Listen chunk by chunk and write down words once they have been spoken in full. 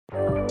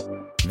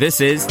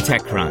This is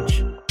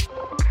TechCrunch.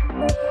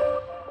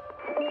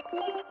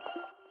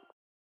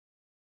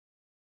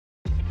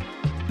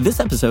 This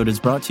episode is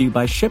brought to you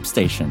by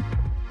ShipStation.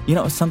 You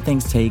know, some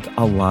things take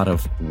a lot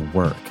of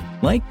work,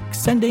 like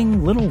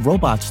sending little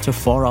robots to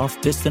far-off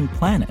distant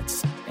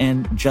planets.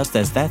 And just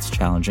as that's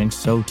challenging,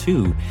 so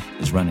too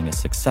is running a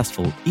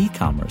successful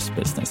e-commerce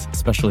business,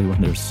 especially when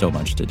there's so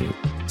much to do.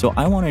 So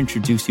I want to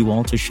introduce you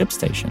all to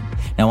ShipStation.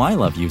 Now, I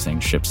love using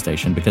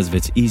ShipStation because of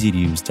its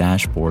easy-to-use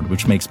dashboard,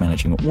 which makes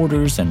managing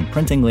orders and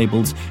printing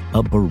labels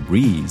a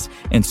breeze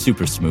and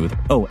super smooth.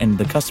 Oh, and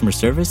the customer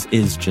service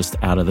is just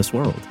out of this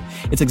world.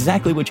 It's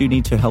exactly what you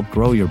need to help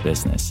grow your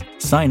business.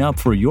 Sign up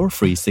for your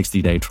free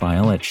 60-day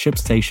trial at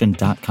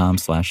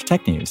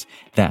shipstation.com/technews.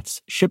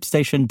 That's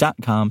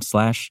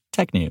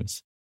shipstation.com/technews.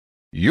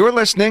 You're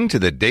listening to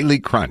the Daily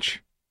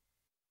Crunch.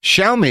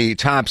 Xiaomi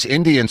tops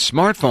Indian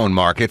smartphone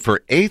market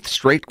for 8th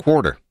straight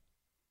quarter.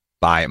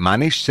 By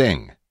Manish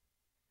Singh.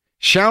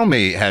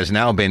 Xiaomi has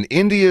now been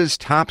India's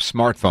top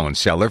smartphone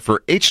seller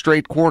for 8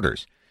 straight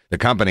quarters. The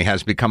company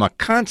has become a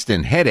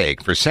constant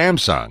headache for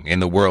Samsung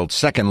in the world's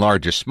second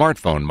largest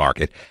smartphone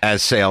market,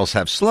 as sales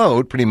have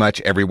slowed pretty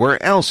much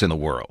everywhere else in the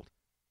world.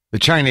 The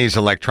Chinese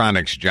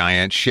electronics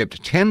giant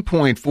shipped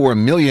 10.4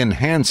 million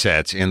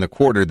handsets in the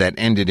quarter that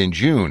ended in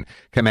June,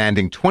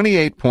 commanding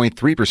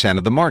 28.3%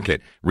 of the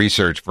market,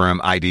 research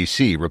firm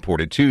IDC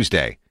reported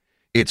Tuesday.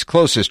 Its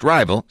closest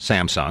rival,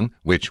 Samsung,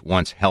 which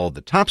once held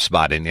the top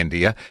spot in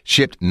India,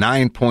 shipped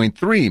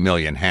 9.3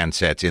 million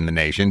handsets in the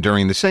nation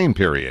during the same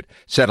period,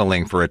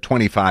 settling for a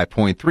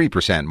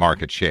 25.3%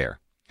 market share.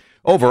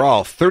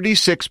 Overall,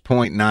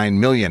 36.9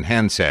 million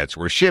handsets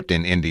were shipped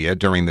in India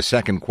during the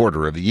second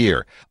quarter of the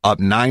year, up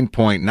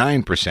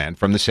 9.9%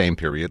 from the same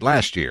period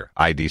last year,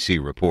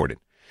 IDC reported.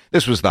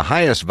 This was the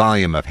highest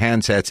volume of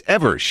handsets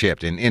ever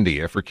shipped in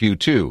India for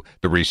Q2,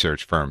 the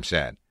research firm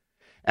said.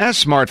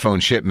 As smartphone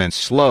shipments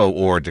slow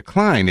or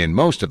decline in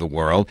most of the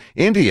world,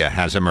 India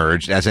has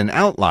emerged as an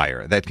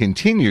outlier that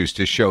continues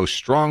to show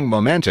strong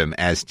momentum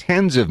as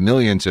tens of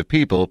millions of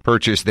people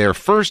purchase their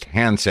first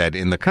handset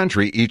in the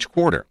country each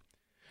quarter.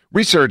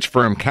 Research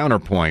firm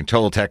Counterpoint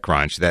told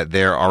TechCrunch that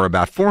there are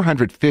about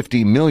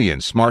 450 million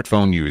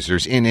smartphone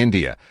users in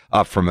India,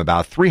 up from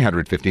about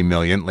 350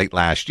 million late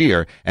last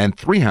year and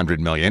 300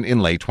 million in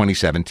late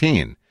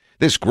 2017.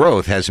 This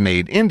growth has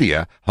made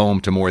India, home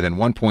to more than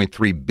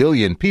 1.3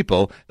 billion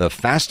people, the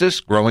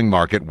fastest growing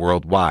market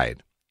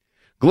worldwide.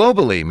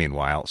 Globally,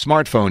 meanwhile,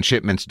 smartphone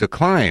shipments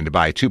declined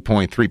by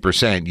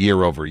 2.3%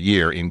 year over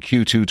year in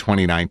Q2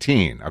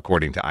 2019,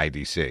 according to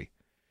IDC.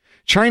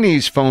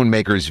 Chinese phone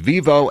makers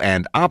Vivo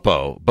and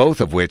Oppo, both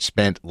of which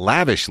spent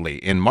lavishly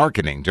in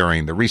marketing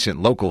during the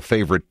recent local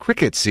favorite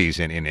cricket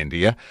season in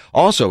India,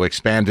 also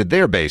expanded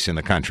their base in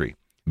the country.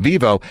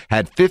 Vivo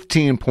had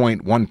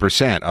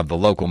 15.1% of the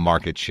local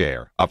market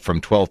share, up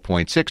from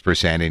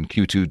 12.6% in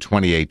Q2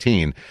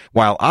 2018,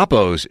 while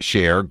Oppo's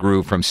share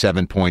grew from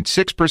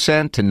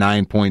 7.6% to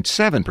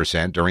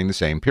 9.7% during the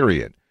same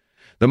period.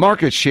 The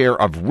market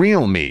share of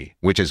Realme,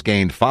 which has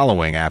gained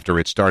following after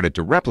it started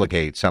to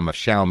replicate some of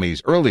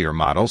Xiaomi's earlier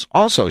models,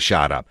 also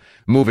shot up,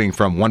 moving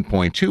from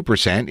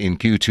 1.2% in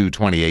Q2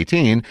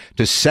 2018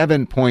 to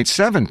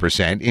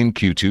 7.7% in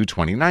Q2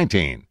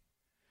 2019.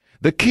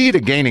 The key to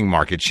gaining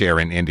market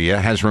share in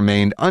India has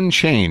remained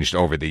unchanged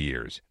over the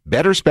years: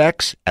 better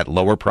specs at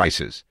lower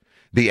prices.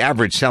 The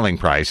average selling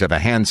price of a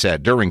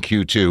handset during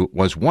Q2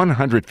 was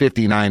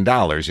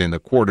 $159 in the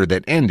quarter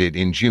that ended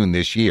in June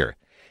this year.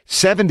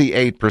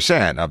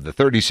 78% of the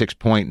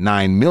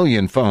 36.9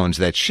 million phones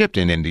that shipped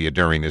in India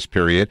during this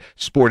period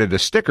sported a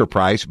sticker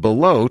price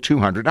below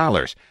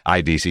 $200,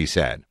 IDC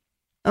said.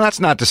 Now, that's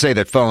not to say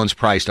that phones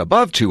priced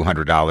above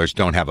 $200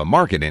 don't have a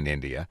market in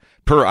India.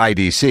 Per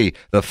IDC,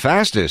 the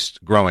fastest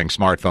growing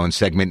smartphone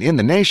segment in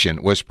the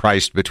nation was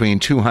priced between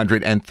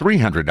 $200 and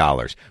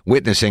 $300,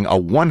 witnessing a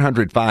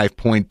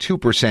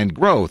 105.2%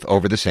 growth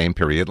over the same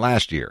period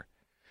last year.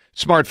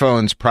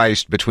 Smartphones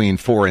priced between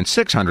 $400 and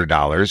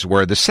 $600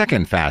 were the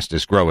second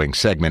fastest growing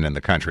segment in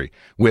the country,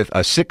 with a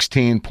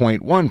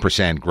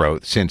 16.1%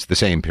 growth since the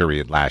same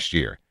period last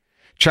year.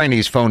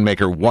 Chinese phone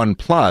maker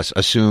OnePlus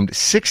assumed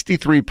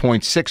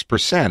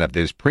 63.6% of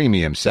this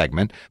premium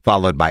segment,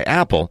 followed by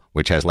Apple,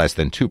 which has less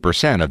than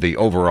 2% of the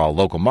overall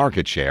local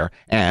market share,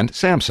 and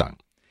Samsung.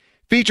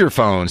 Feature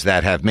phones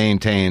that have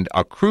maintained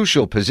a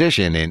crucial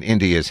position in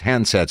India's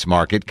handsets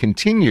market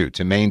continue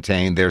to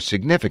maintain their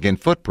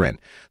significant footprint,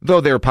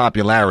 though their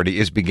popularity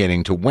is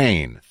beginning to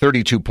wane.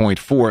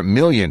 32.4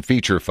 million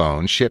feature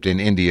phones shipped in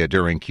India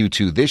during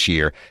Q2 this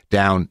year,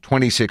 down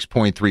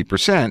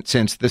 26.3%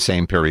 since the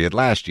same period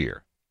last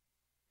year.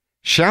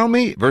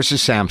 Xiaomi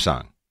versus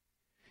Samsung.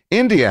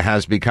 India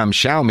has become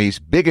Xiaomi's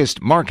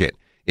biggest market.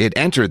 It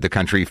entered the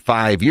country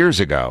 5 years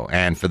ago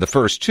and for the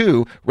first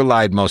 2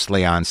 relied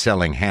mostly on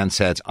selling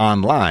handsets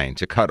online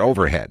to cut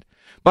overhead.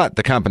 But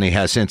the company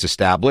has since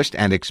established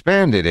and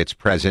expanded its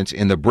presence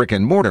in the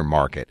brick-and-mortar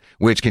market,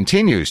 which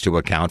continues to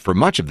account for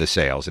much of the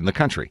sales in the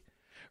country.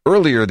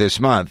 Earlier this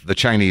month, the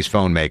Chinese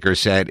phone maker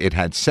said it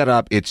had set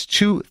up its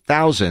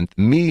 2,000th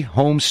Mi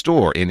Home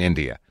store in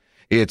India.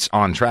 It's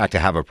on track to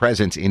have a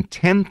presence in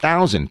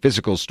 10,000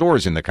 physical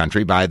stores in the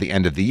country by the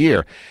end of the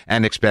year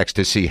and expects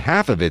to see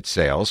half of its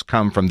sales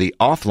come from the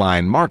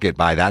offline market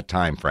by that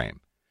time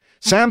frame.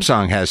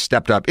 Samsung has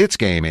stepped up its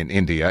game in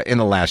India in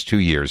the last 2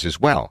 years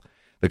as well.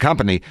 The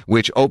company,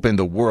 which opened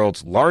the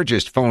world's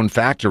largest phone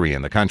factory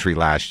in the country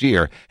last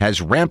year,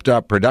 has ramped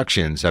up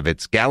productions of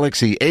its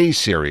Galaxy A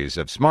series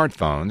of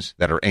smartphones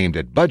that are aimed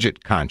at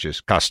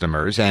budget-conscious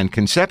customers and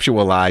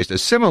conceptualized a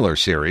similar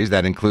series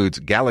that includes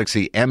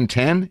Galaxy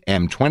M10,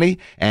 M20,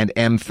 and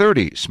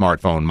M30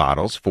 smartphone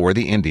models for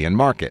the Indian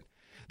market.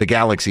 The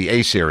Galaxy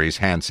A series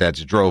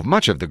handsets drove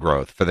much of the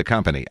growth for the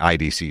company,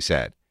 IDC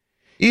said.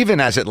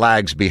 Even as it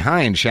lags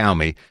behind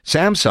Xiaomi,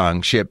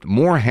 Samsung shipped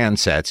more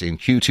handsets in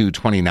Q2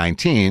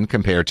 2019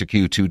 compared to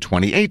Q2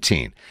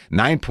 2018,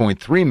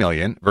 9.3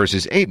 million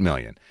versus 8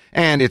 million,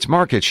 and its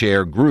market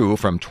share grew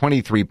from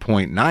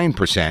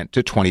 23.9%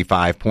 to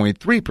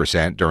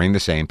 25.3% during the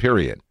same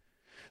period.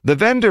 The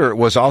vendor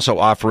was also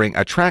offering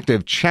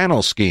attractive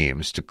channel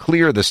schemes to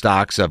clear the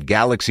stocks of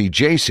Galaxy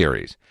J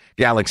series.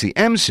 Galaxy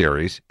M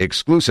series,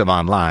 exclusive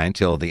online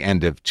till the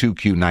end of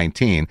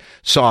 2Q19,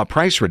 saw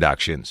price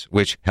reductions,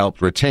 which helped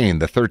retain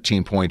the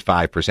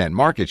 13.5%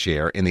 market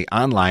share in the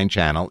online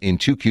channel in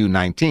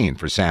 2Q19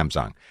 for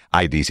Samsung,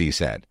 IDC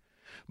said.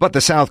 But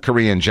the South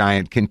Korean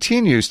giant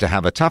continues to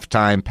have a tough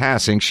time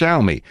passing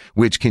Xiaomi,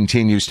 which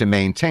continues to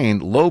maintain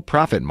low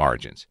profit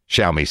margins.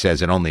 Xiaomi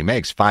says it only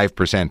makes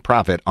 5%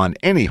 profit on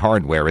any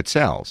hardware it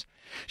sells.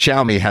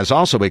 Xiaomi has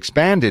also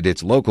expanded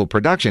its local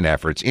production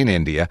efforts in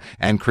India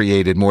and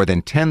created more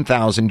than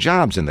 10,000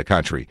 jobs in the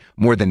country,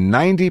 more than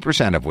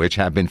 90% of which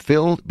have been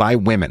filled by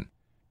women.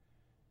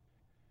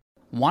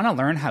 Want to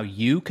learn how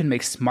you can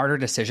make smarter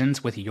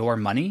decisions with your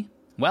money?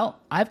 Well,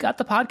 I've got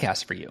the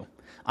podcast for you.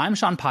 I'm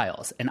Sean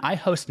Piles, and I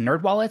host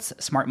NerdWallet's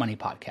Smart Money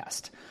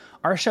Podcast.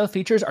 Our show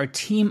features our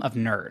team of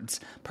nerds,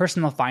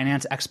 personal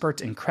finance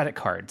experts in credit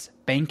cards,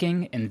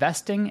 banking,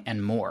 investing,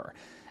 and more.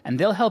 And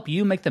they'll help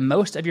you make the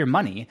most of your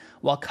money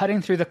while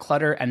cutting through the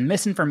clutter and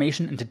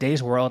misinformation in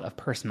today's world of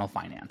personal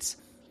finance.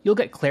 You'll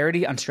get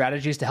clarity on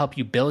strategies to help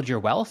you build your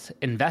wealth,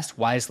 invest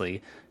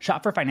wisely,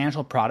 shop for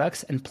financial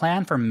products, and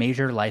plan for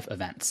major life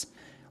events.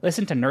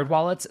 Listen to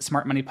NerdWallet's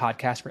Smart Money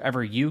Podcast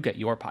wherever you get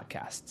your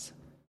podcasts.